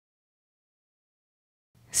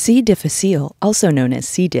C. difficile, also known as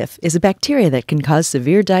C. diff, is a bacteria that can cause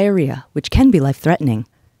severe diarrhea, which can be life-threatening.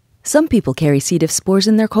 Some people carry C. diff spores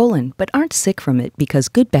in their colon, but aren't sick from it because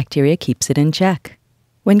good bacteria keeps it in check.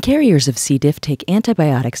 When carriers of C. diff take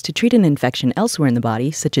antibiotics to treat an infection elsewhere in the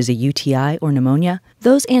body, such as a UTI or pneumonia,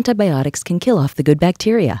 those antibiotics can kill off the good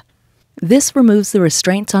bacteria. This removes the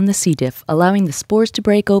restraints on the C. diff, allowing the spores to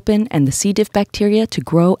break open and the C. diff bacteria to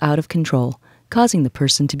grow out of control, causing the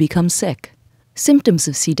person to become sick. Symptoms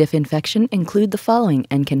of C. diff infection include the following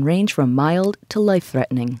and can range from mild to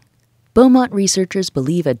life-threatening. Beaumont researchers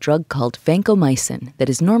believe a drug called vancomycin, that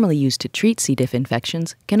is normally used to treat C. diff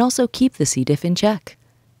infections, can also keep the C. diff in check.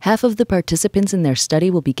 Half of the participants in their study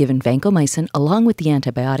will be given vancomycin along with the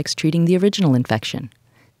antibiotics treating the original infection.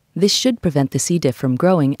 This should prevent the C. diff from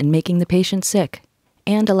growing and making the patient sick,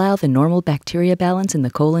 and allow the normal bacteria balance in the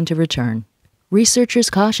colon to return. Researchers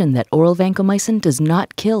caution that oral vancomycin does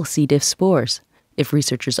not kill C. diff spores. If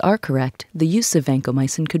researchers are correct, the use of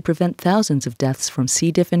vancomycin could prevent thousands of deaths from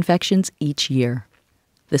C. diff infections each year.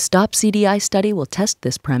 The STOP CDI study will test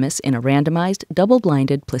this premise in a randomized,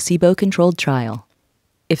 double-blinded, placebo-controlled trial.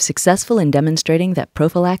 If successful in demonstrating that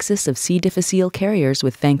prophylaxis of C. difficile carriers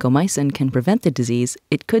with vancomycin can prevent the disease,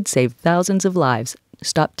 it could save thousands of lives,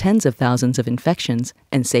 stop tens of thousands of infections,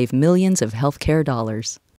 and save millions of healthcare dollars.